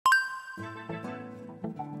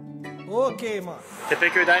Okey man.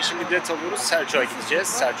 Tepeköy'den şimdi bilet alıyoruz. Selçuk'a gideceğiz.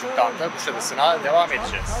 Selçuk'tan da Kuşadası'na devam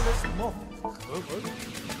edeceğiz.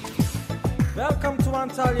 Welcome to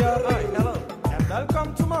Antalya. Hi, hello. And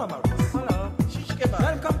welcome to Marmaris. Hello.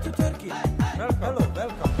 Welcome to Turkey. Welcome. Hello,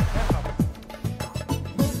 welcome.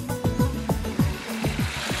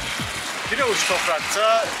 Bir avuç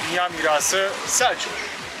toprakta dünya mirası Selçuk.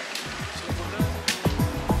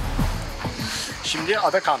 Şimdi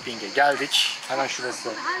ada kampinge geldik. Hemen şurası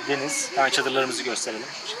deniz. Hemen çadırlarımızı gösterelim.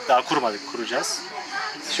 Daha kurmadık, kuracağız.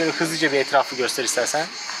 Şöyle hızlıca bir etrafı göster istersen.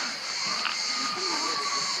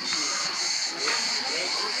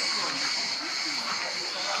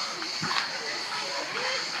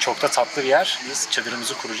 Çok da tatlı bir yer. Biz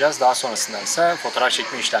çadırımızı kuracağız. Daha sonrasında ise fotoğraf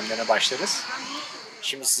çekme işlemlerine başlarız.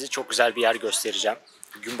 Şimdi size çok güzel bir yer göstereceğim.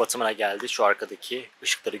 Gün batımına geldi. Şu arkadaki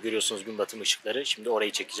ışıkları görüyorsunuz, gün batımı ışıkları. Şimdi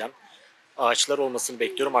orayı çekeceğim. Ağaçlar olmasını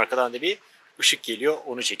bekliyorum. Arkadan da bir ışık geliyor.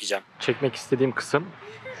 Onu çekeceğim. Çekmek istediğim kısım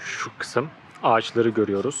şu kısım. Ağaçları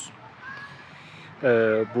görüyoruz.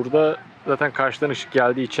 Burada zaten karşıdan ışık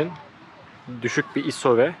geldiği için düşük bir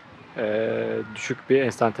ISO ve düşük bir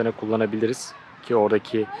enstantane kullanabiliriz. Ki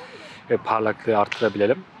oradaki parlaklığı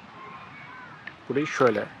arttırabilelim. Burayı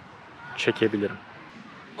şöyle çekebilirim.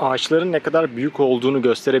 Ağaçların ne kadar büyük olduğunu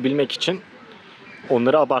gösterebilmek için,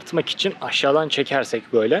 onları abartmak için aşağıdan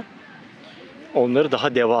çekersek böyle onları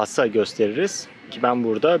daha devasa gösteririz. Ki ben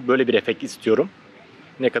burada böyle bir efekt istiyorum.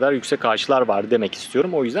 Ne kadar yüksek ağaçlar var demek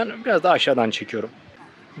istiyorum. O yüzden biraz daha aşağıdan çekiyorum.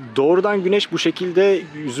 Doğrudan güneş bu şekilde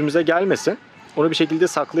yüzümüze gelmesin. Onu bir şekilde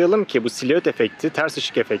saklayalım ki bu silüet efekti, ters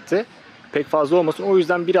ışık efekti pek fazla olmasın. O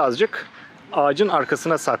yüzden birazcık ağacın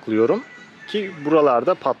arkasına saklıyorum ki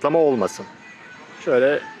buralarda patlama olmasın.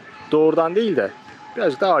 Şöyle doğrudan değil de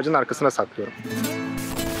birazcık da ağacın arkasına saklıyorum.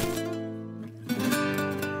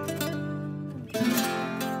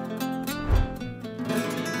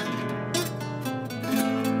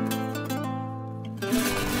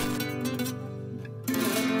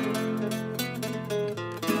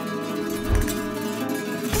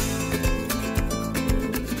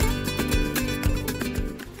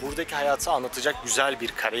 Buradaki hayatı anlatacak güzel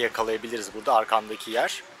bir kare yakalayabiliriz. Burada arkamdaki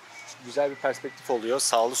yer. Güzel bir perspektif oluyor.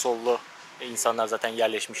 Sağlı sollu insanlar zaten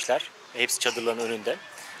yerleşmişler. Hepsi çadırların önünde.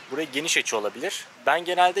 Buraya geniş açı olabilir. Ben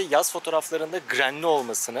genelde yaz fotoğraflarında grenli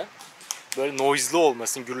olmasını, böyle noise'lı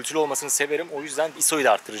olmasını, gürültülü olmasını severim. O yüzden ISO'yu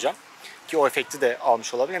da arttıracağım. Ki o efekti de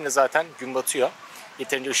almış olabilir. Hem de zaten gün batıyor.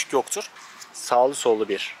 Yeterince ışık yoktur. Sağlı sollu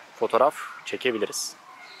bir fotoğraf çekebiliriz.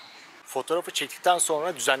 Fotoğrafı çektikten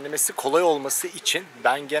sonra düzenlemesi kolay olması için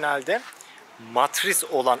ben genelde matris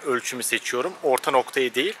olan ölçümü seçiyorum. Orta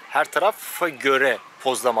noktayı değil. Her tarafa göre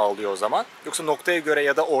pozlama alıyor o zaman. Yoksa noktaya göre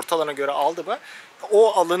ya da orta alana göre aldı mı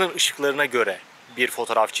o alanın ışıklarına göre bir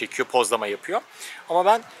fotoğraf çekiyor, pozlama yapıyor. Ama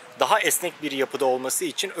ben daha esnek bir yapıda olması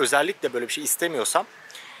için özellikle böyle bir şey istemiyorsam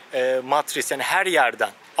matris, yani her yerden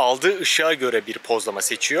aldığı ışığa göre bir pozlama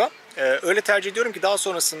seçiyor. Öyle tercih ediyorum ki daha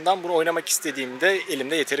sonrasından bunu oynamak istediğimde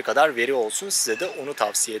elimde yeteri kadar veri olsun. Size de onu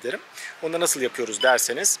tavsiye ederim. Onu da nasıl yapıyoruz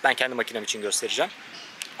derseniz ben kendi makinem için göstereceğim.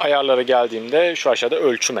 Ayarlara geldiğimde şu aşağıda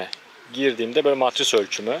ölçüme girdiğimde böyle matris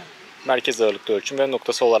ölçümü, merkez ağırlıklı ölçüm ve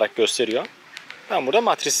noktası olarak gösteriyor. Ben burada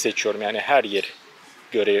matrisi seçiyorum. Yani her yeri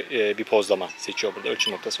göre bir pozlama seçiyor burada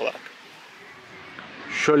ölçüm noktası olarak.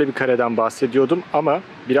 Şöyle bir kareden bahsediyordum ama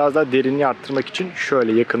biraz daha derinliği arttırmak için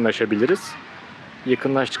şöyle yakınlaşabiliriz.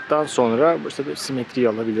 Yakınlaştıktan sonra işte simetriyi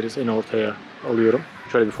alabiliriz. En ortaya alıyorum.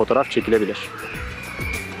 Şöyle bir fotoğraf çekilebilir.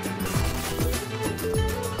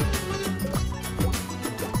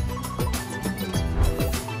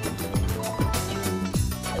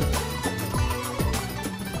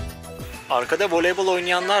 Arkada voleybol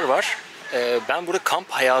oynayanlar var. Ben burada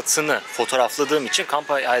kamp hayatını fotoğrafladığım için kamp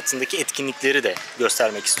hayatındaki etkinlikleri de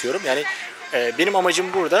göstermek istiyorum. Yani benim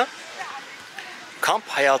amacım burada kamp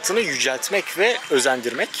hayatını yüceltmek ve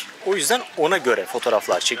özendirmek. O yüzden ona göre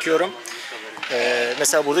fotoğraflar çekiyorum.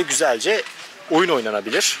 Mesela burada güzelce oyun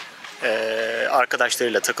oynanabilir.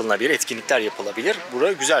 Arkadaşlarıyla takılınabilir, etkinlikler yapılabilir.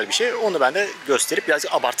 Burada güzel bir şey. Onu ben de gösterip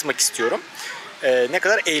birazcık abartmak istiyorum. Ne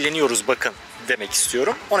kadar eğleniyoruz bakın demek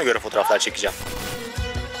istiyorum. Ona göre fotoğraflar çekeceğim.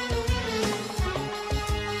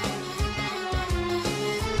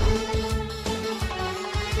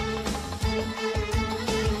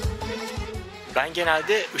 Ben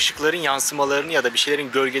genelde ışıkların yansımalarını ya da bir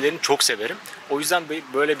şeylerin gölgelerini çok severim. O yüzden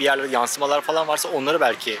böyle bir yerlerde yansımalar falan varsa onları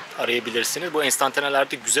belki arayabilirsiniz. Bu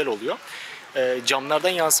enstantanelerde güzel oluyor. Camlardan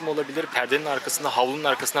yansıma olabilir, perdenin arkasında, havlunun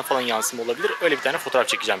arkasından falan yansıma olabilir. Öyle bir tane fotoğraf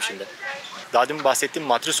çekeceğim şimdi. Daha demin bahsettiğim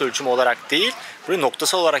matris ölçümü olarak değil, burayı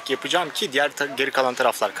noktasal olarak yapacağım ki diğer geri kalan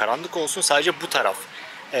taraflar karanlık olsun. Sadece bu taraf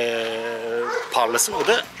parlasın. O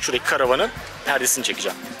da şuradaki karavanın perdesini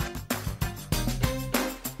çekeceğim.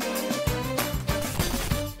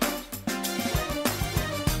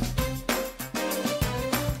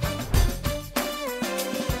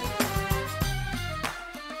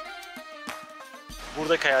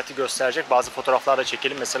 Buradaki hayatı gösterecek bazı fotoğraflar da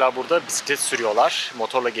çekelim. Mesela burada bisiklet sürüyorlar,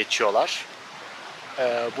 motorla geçiyorlar.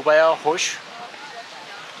 Bu bayağı hoş.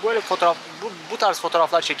 Böyle bu tarz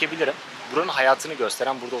fotoğraflar çekebilirim. Buranın hayatını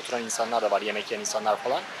gösteren, burada oturan insanlar da var, yemek yiyen insanlar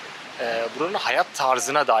falan. Buranın hayat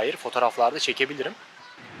tarzına dair fotoğraflar da çekebilirim.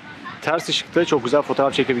 Ters ışıkta çok güzel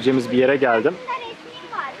fotoğraf çekebileceğimiz bir yere geldim.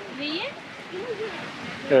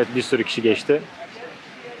 Evet, bir sürü kişi geçti.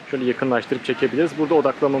 Şöyle yakınlaştırıp çekebiliriz. Burada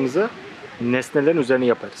odaklamamızı nesnelerin üzerine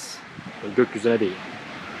yaparız. Gökyüzüne değil.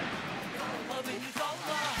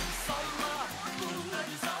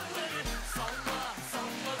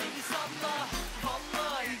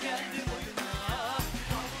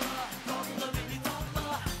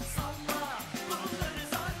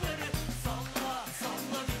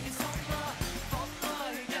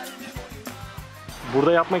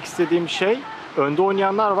 Burada yapmak istediğim şey, önde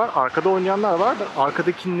oynayanlar var, arkada oynayanlar var.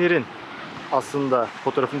 Arkadakilerin aslında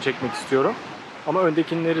fotoğrafını çekmek istiyorum. Ama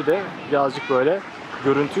öndekileri de birazcık böyle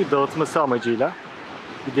görüntüyü dağıtması amacıyla,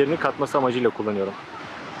 bir derinlik katması amacıyla kullanıyorum.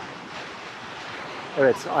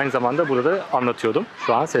 Evet, aynı zamanda burada anlatıyordum.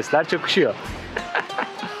 Şu an sesler çakışıyor.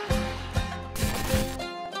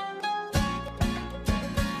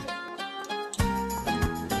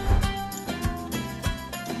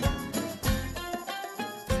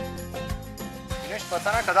 Güneş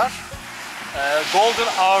batana kadar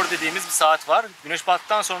Golden Hour dediğimiz bir saat var. Güneş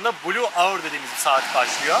battıktan sonra da Blue Hour dediğimiz bir saat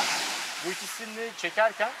başlıyor. Bu ikisini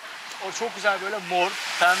çekerken o çok güzel böyle mor,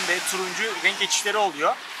 pembe, turuncu renk geçişleri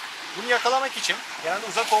oluyor. Bunu yakalamak için, genelde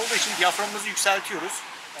uzak olduğu için diyaframımızı yükseltiyoruz.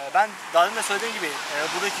 Ben daha önce söylediğim gibi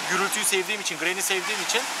buradaki gürültüyü sevdiğim için, grain'i sevdiğim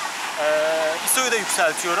için ISO'yu da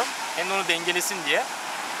yükseltiyorum. Hem de onu dengelesin diye.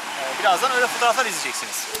 Birazdan öyle fotoğraflar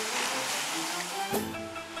izleyeceksiniz.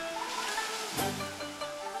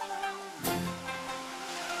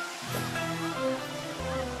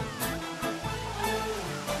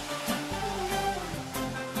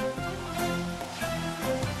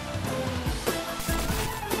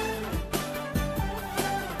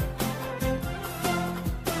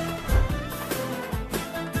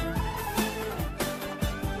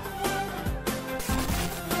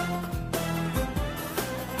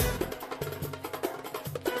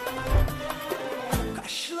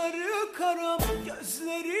 Karam,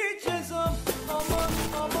 gözleri cezam, aman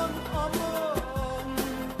aman aman,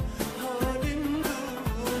 halim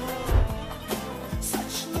duman,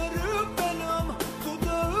 saçları belam,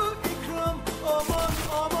 dudağı ikram, aman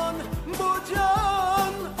aman bu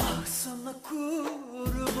can, ah sana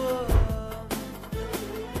kurban,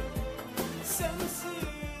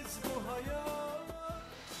 sensiz bu hayat.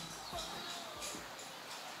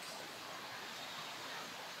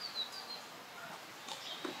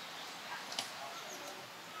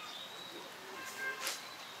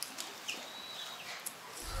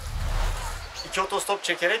 İki otostop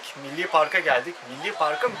çekerek Milli Park'a geldik. Milli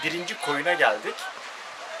Park'ın birinci koyuna geldik.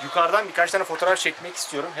 Yukarıdan birkaç tane fotoğraf çekmek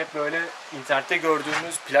istiyorum. Hep böyle internette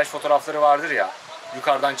gördüğümüz plaj fotoğrafları vardır ya.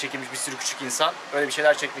 Yukarıdan çekilmiş bir sürü küçük insan. Öyle bir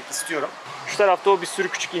şeyler çekmek istiyorum. Şu tarafta o bir sürü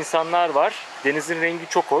küçük insanlar var. Denizin rengi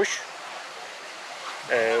çok hoş.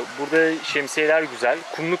 Burada şemsiyeler güzel.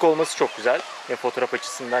 Kumluk olması çok güzel. Hem fotoğraf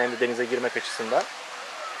açısından hem de denize girmek açısından.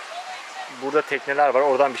 Burada tekneler var.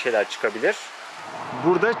 Oradan bir şeyler çıkabilir.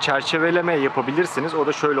 Burada çerçeveleme yapabilirsiniz. O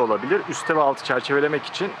da şöyle olabilir. Üste ve altı çerçevelemek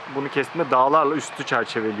için bunu kestiğimde dağlarla üstü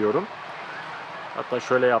çerçeveliyorum. Hatta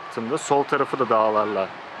şöyle yaptığımda sol tarafı da dağlarla,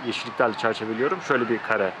 yeşilliklerle çerçeveliyorum. Şöyle bir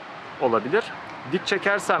kare olabilir. Dik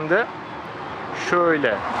çekersem de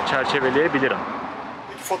şöyle çerçeveleyebilirim.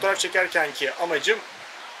 Fotoğraf çekerkenki amacım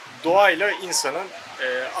doğayla insanın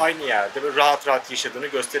aynı yerde böyle rahat rahat yaşadığını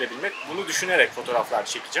gösterebilmek. Bunu düşünerek fotoğraflar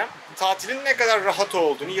çekeceğim. Tatilin ne kadar rahat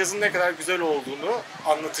olduğunu, yazın ne kadar güzel olduğunu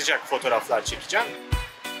anlatacak fotoğraflar çekeceğim.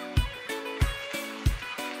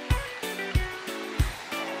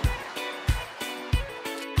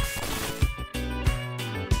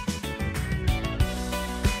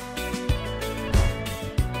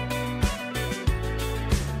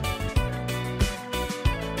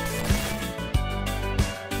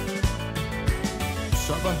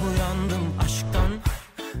 Sabah uyandım aşktan,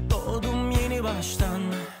 doğdum yeni baştan.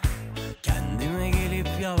 Kendime gelip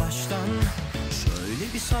yavaştan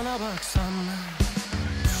şöyle bir sana baksam.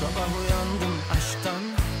 Sabah uyandım aşktan,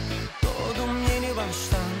 doğdum yeni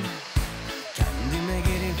baştan. Kendime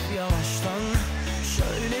gelip yavaştan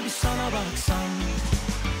şöyle bir sana baksam.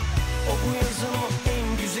 O bu yazın o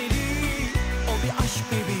en güzel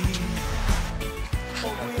aşk gibi.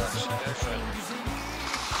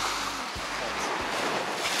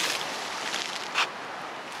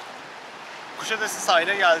 Kuşadası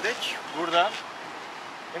sahile geldik. Burada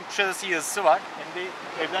hem Kuşadası yazısı var hem de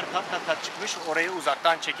evler kat kat çıkmış. Orayı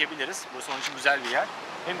uzaktan çekebiliriz. Burası onun için güzel bir yer.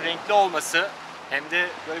 Hem renkli olması hem de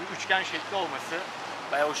böyle bir üçgen şekli olması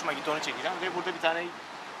bayağı hoşuma gitti, onu çekeceğim. Ve burada bir tane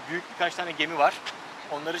birkaç tane gemi var.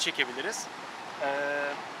 Onları çekebiliriz.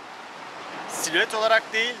 Silüet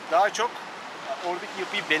olarak değil, daha çok oradaki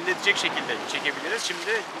yapıyı belli edecek şekilde çekebiliriz.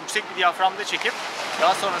 Şimdi yüksek bir diyaframda çekip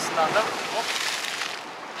daha sonrasından da hop,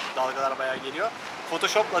 dalgalar bayağı geliyor.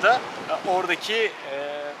 Photoshop'la da oradaki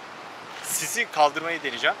sisi kaldırmayı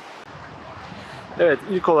deneyeceğim. Evet,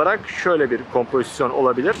 ilk olarak şöyle bir kompozisyon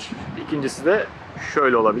olabilir. İkincisi de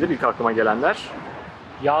şöyle olabilir, ilk aklıma gelenler.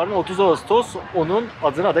 Yarın 30 Ağustos, onun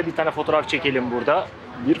adına da bir tane fotoğraf çekelim burada.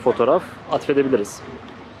 Bir fotoğraf atfedebiliriz.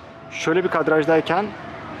 Şöyle bir kadrajdayken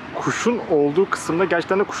kuşun olduğu kısımda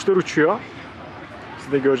gerçekten de kuşlar uçuyor.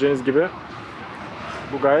 Siz de göreceğiniz gibi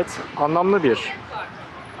bu gayet anlamlı bir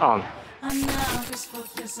an. Ανάβεις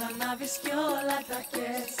φωτιές, ανάβεις κι όλα τα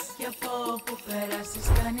κες. Και από όπου περάσεις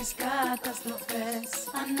κάνεις καταστροφές.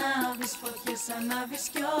 Ανάβεις φωτιές, ανάβεις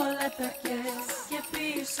κι όλα τα κες. Και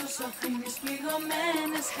πίσω σου αφήνεις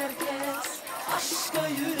πληγωμένες καρδιές. Aşka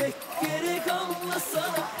yürek gerek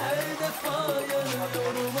anlasana. Her defa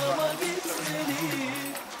yanıyorum ama gitmeli.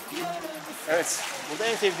 Evet, burada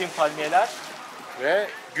en sevdiğim palmiyeler ve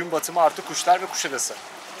gün batımı artı kuşlar ve Kuşadası.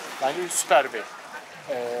 Bence süper bir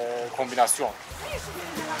kombinasyon.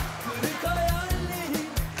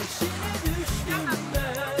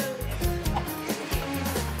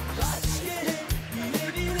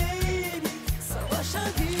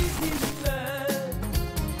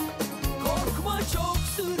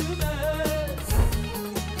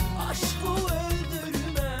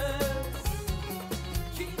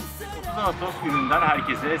 Ağustos gününden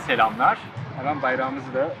herkese selamlar. Hemen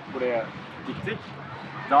bayrağımızı da buraya diktik.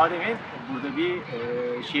 Daha demin burada bir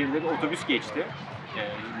şehirde bir otobüs geçti.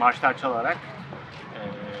 Marşlar çalarak,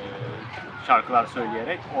 şarkılar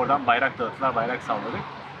söyleyerek oradan bayrak dağıttılar, bayrak salladık.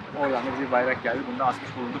 Oradan da bir bayrak geldi. Bunu da asmış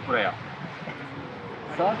bulunduk buraya.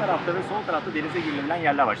 Sağ tarafta ve sol tarafta denize girilebilen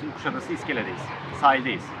yerler var. Şimdi Kuşadası İskele'deyiz.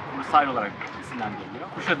 Sahildeyiz. Burası sahil olarak isimlendiriliyor.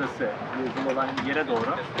 Kuşadası yazılı olan yere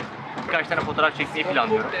doğru birkaç tane fotoğraf çekmeyi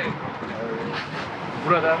planlıyorum.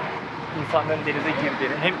 Burada insanların denize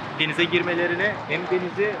girdiğini, hem denize girmelerini, hem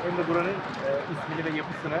denizi hem de buranın ismini ve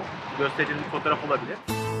yapısını gösterdiğim bir fotoğraf olabilir.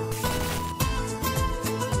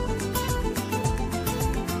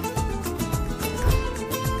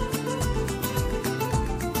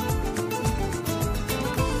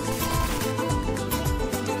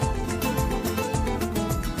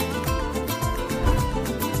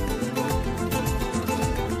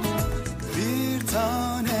 Bir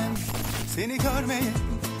tanem seni görmeyi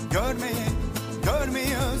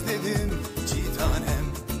özledim çitanem.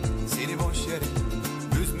 Seni boş yere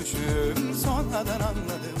üzmüşüm, sonradan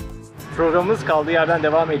anladım. Programımız kaldığı yerden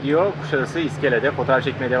devam ediyor. Kuşadası İskele'de fotoğraf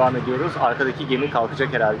çekmeye devam ediyoruz. Arkadaki gemi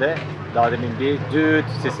kalkacak herhalde. Daha demin bir düt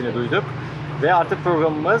sesini duyduk. Ve artık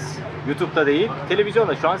programımız YouTube'da değil,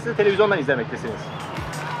 televizyonda. Şu an siz de televizyondan izlemektesiniz.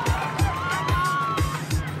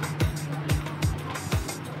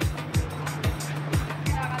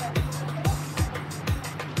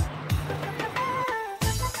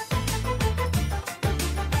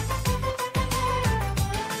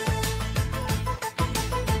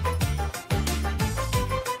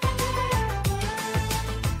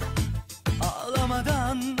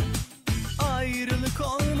 Ağlamadan ayrılık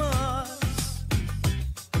olmaz.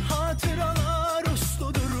 Hatıralar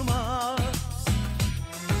uslu durmaz.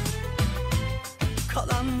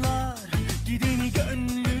 Kalanlar gideni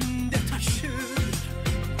gönlünde taşır.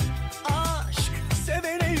 Aşk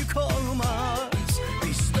sevene yük olmaz.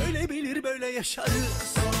 Biz böyle bilir böyle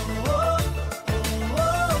yaşarız.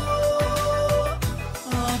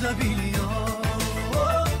 O da biliyor.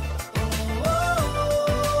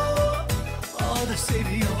 O da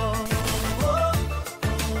seviyor.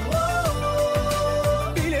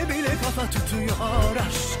 Bile bile kafa tutuyor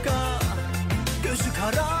aşka. Gözü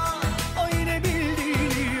kara, o yine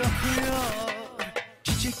bildiğini yapıyor.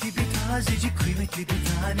 Çiçek gibi tazecik, kıymetli bir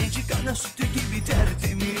tanecik, ana sütü gibi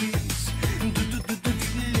tertemiz.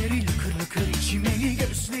 Dilleri lıkır lıkır, içimeli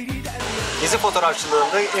gözleri der. Gezi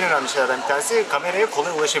fotoğrafçılığında en önemli şeylerden bir tanesi kameraya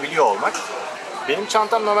kolay ulaşabiliyor olmak. Benim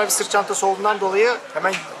çantam normal bir sırt çantası olduğundan dolayı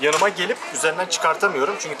hemen yanıma gelip üzerinden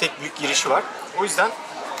çıkartamıyorum. Çünkü tek büyük girişi var. O yüzden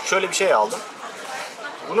şöyle bir şey aldım.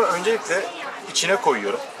 Bunu öncelikle içine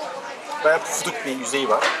koyuyorum. Bayağı pufuduk bir yüzeyi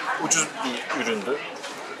var. Ucuz bir üründü.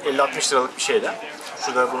 50-60 liralık bir şeyden.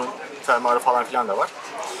 Şurada bunun fermuarı falan filan da var.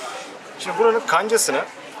 Şimdi buranın kancasını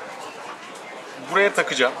buraya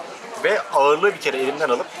takacağım ve ağırlığı bir kere elimden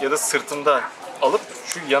alıp ya da sırtımda alıp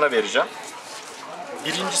şu yana vereceğim.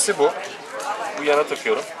 Birincisi bu. Bu yana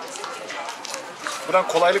takıyorum. Buradan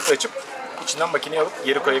kolaylıkla açıp içinden makineyi alıp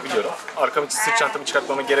geri koyabiliyorum. Arkam için sırt çantamı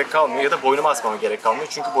çıkartmama gerek kalmıyor ya da boynuma asmama gerek kalmıyor.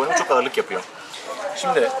 Çünkü boynum çok ağırlık yapıyor.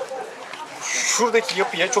 Şimdi şuradaki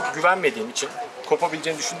yapıya çok güvenmediğim için,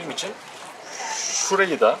 kopabileceğini düşündüğüm için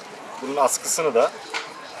şurayı da, bunun askısını da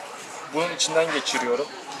bunun içinden geçiriyorum.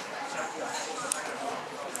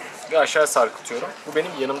 Ve aşağı sarkıtıyorum. Bu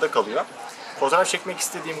benim yanımda kalıyor. Fotoğraf çekmek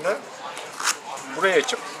istediğimde burayı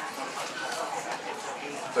açıp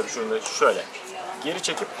tabii şunu da şöyle geri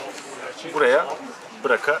çekip buraya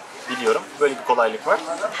bırakabiliyorum. Böyle bir kolaylık var.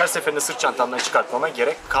 Her seferinde sırt çantamdan çıkartmama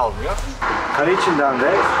gerek kalmıyor. Kale içinden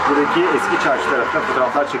de buradaki eski çarşı tarafında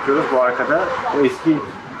fotoğraflar çekiyoruz. Bu arkada o eski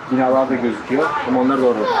binalar da gözüküyor. Ama onlara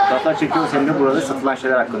doğru fotoğraflar çekiyoruz. Hem de burada satılan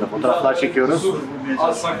şeyler hakkında fotoğraflar çekiyoruz.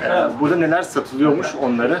 Burada neler satılıyormuş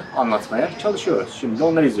onları anlatmaya çalışıyoruz. Şimdi de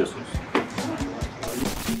onları izliyorsunuz.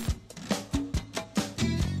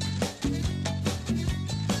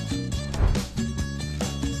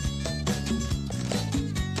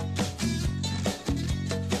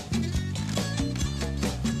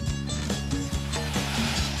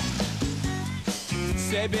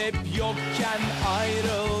 Sebep yokken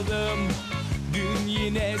ayrıldım dün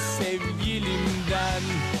yine sevgilimden.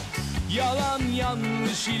 Yalan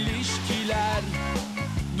yanlış ilişkiler,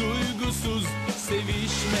 duygusuz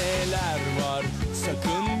sevişmeler var.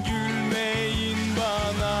 Sakın gülmeyin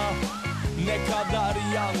bana, ne kadar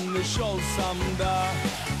yanlış olsam da.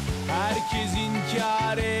 Herkes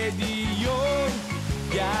inkar ediyor,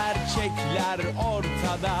 gerçekler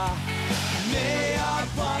ortada. Ne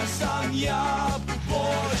yaparsan yap,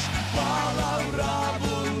 boş palavra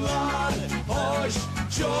bunlar. Hoş,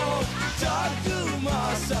 çok takılma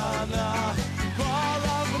sana.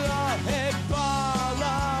 Palavra, hep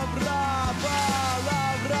palavra,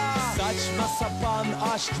 palavra. Saçma sapan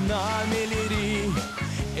aşk nameleri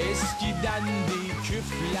eskidendi,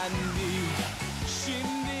 küflendi.